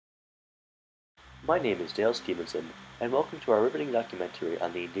My name is Dale Stevenson, and welcome to our riveting documentary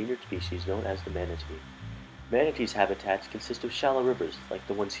on the endangered species known as the manatee. Manatees' habitats consist of shallow rivers like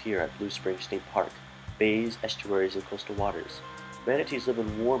the ones here at Blue Spring State Park, bays, estuaries, and coastal waters. Manatees live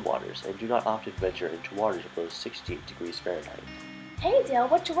in warm waters and do not often venture into waters below 68 degrees Fahrenheit. Hey Dale,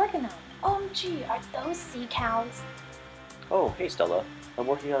 what you working on? OMG, are those sea cows? Oh, hey Stella, I'm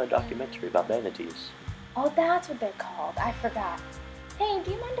working on a documentary about manatees. Oh, that's what they're called. I forgot. Hey,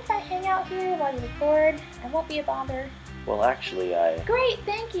 do you mind if I hang out here while you record? I won't be a bother. Well, actually, Great,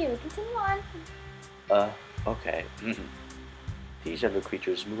 thank you. Continue on. Okay. These gentle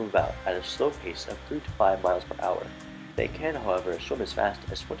creatures move about at a slow pace of 3 to 5 miles per hour. They can, however, swim as fast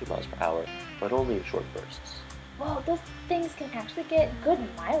as 20 miles per hour, but only in short bursts. Whoa, those things can actually get good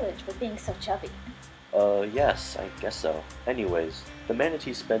mileage for being so chubby. Yes, I guess so. Anyways, the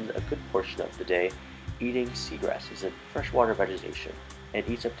manatee spends a good portion of the day eating seagrasses and freshwater vegetation, and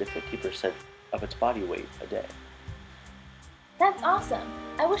eats up to 50% of its body weight a day. That's awesome.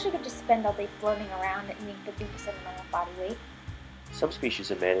 I wish I could just spend all day floating around and eating 50% of my own body weight. Some species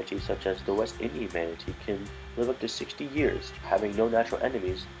of manatee, such as the West Indian manatee, can live up to 60 years. Having no natural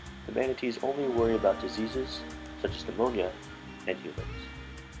enemies, the manatees only worry about diseases such as pneumonia and humans.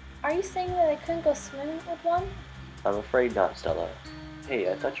 Are you saying that I couldn't go swimming with one? I'm afraid not, Stella.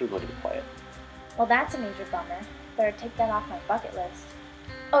 Hey, I thought you were going to be quiet. Well, that's a major bummer. Better take that off my bucket list.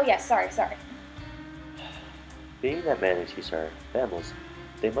 Oh yeah, sorry. Being that manatees are mammals,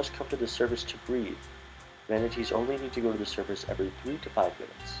 they must come to the surface to breathe. Manatees only need to go to the surface every 3 to 5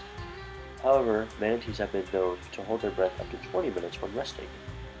 minutes. However, manatees have been known to hold their breath up to 20 minutes when resting,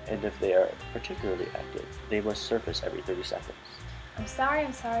 and if they are particularly active, they must surface every 30 seconds. I'm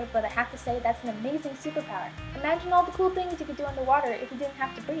sorry, but I have to say that's an amazing superpower. Imagine all the cool things you could do underwater if you didn't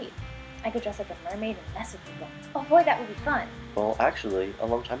have to breathe. I could dress like a mermaid and mess with people. Oh boy, that would be fun. Well, actually, a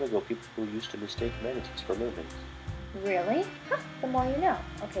long time ago, people used to mistake manatees for mermaids. Really? Huh, the more you know.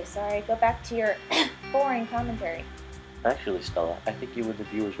 Okay, sorry, go back to your boring commentary. Actually, Stella, I think you and the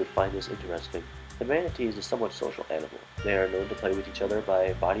viewers would find this interesting. The manatee is a somewhat social animal. They are known to play with each other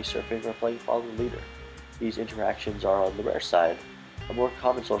by body surfing or playing follow the leader. These interactions are on the rare side. A more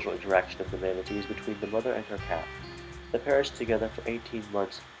common social interaction of the manatee is between the mother and her calf. The pair is together for 18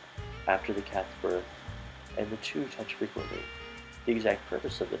 months after the calf's birth, and the two touch frequently. The exact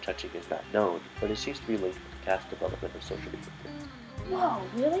purpose of the touching is not known, but it seems to be linked with the calf's development of social behavior. Whoa,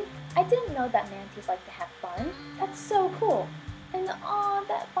 really? I didn't know that manatees like to have fun. That's so cool. And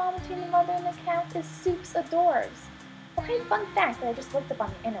that bond between the mother and the calf is soups adorbs. Okay, fun fact that I just looked up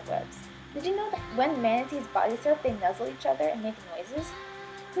on the interwebs. Did you know that when manatees body surf, they nuzzle each other and make noises?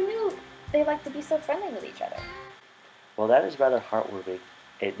 Who knew they like to be so friendly with each other? While that is rather heartwarming,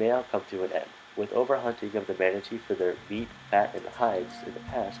 it may now come to an end. With overhunting of the manatee for their meat, fat, and hides in the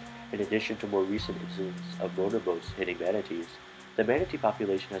past, in addition to more recent incidents of motorboats hitting manatees, the manatee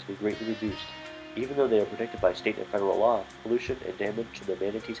population has been greatly reduced. Even though they are protected by state and federal law, pollution and damage to the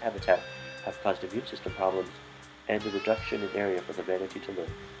manatee's habitat have caused immune system problems and a reduction in area for the manatee to live.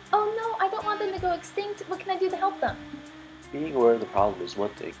 Oh no, I don't want them to go extinct. What can I do to help them? Being aware of the problem is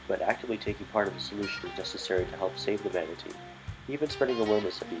one thing, but actively taking part in the solution is necessary to help save the manatee. Even spreading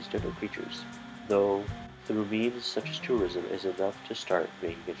awareness of these gentle creatures, though through means such as tourism, is enough to start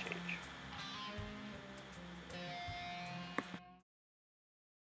making a change.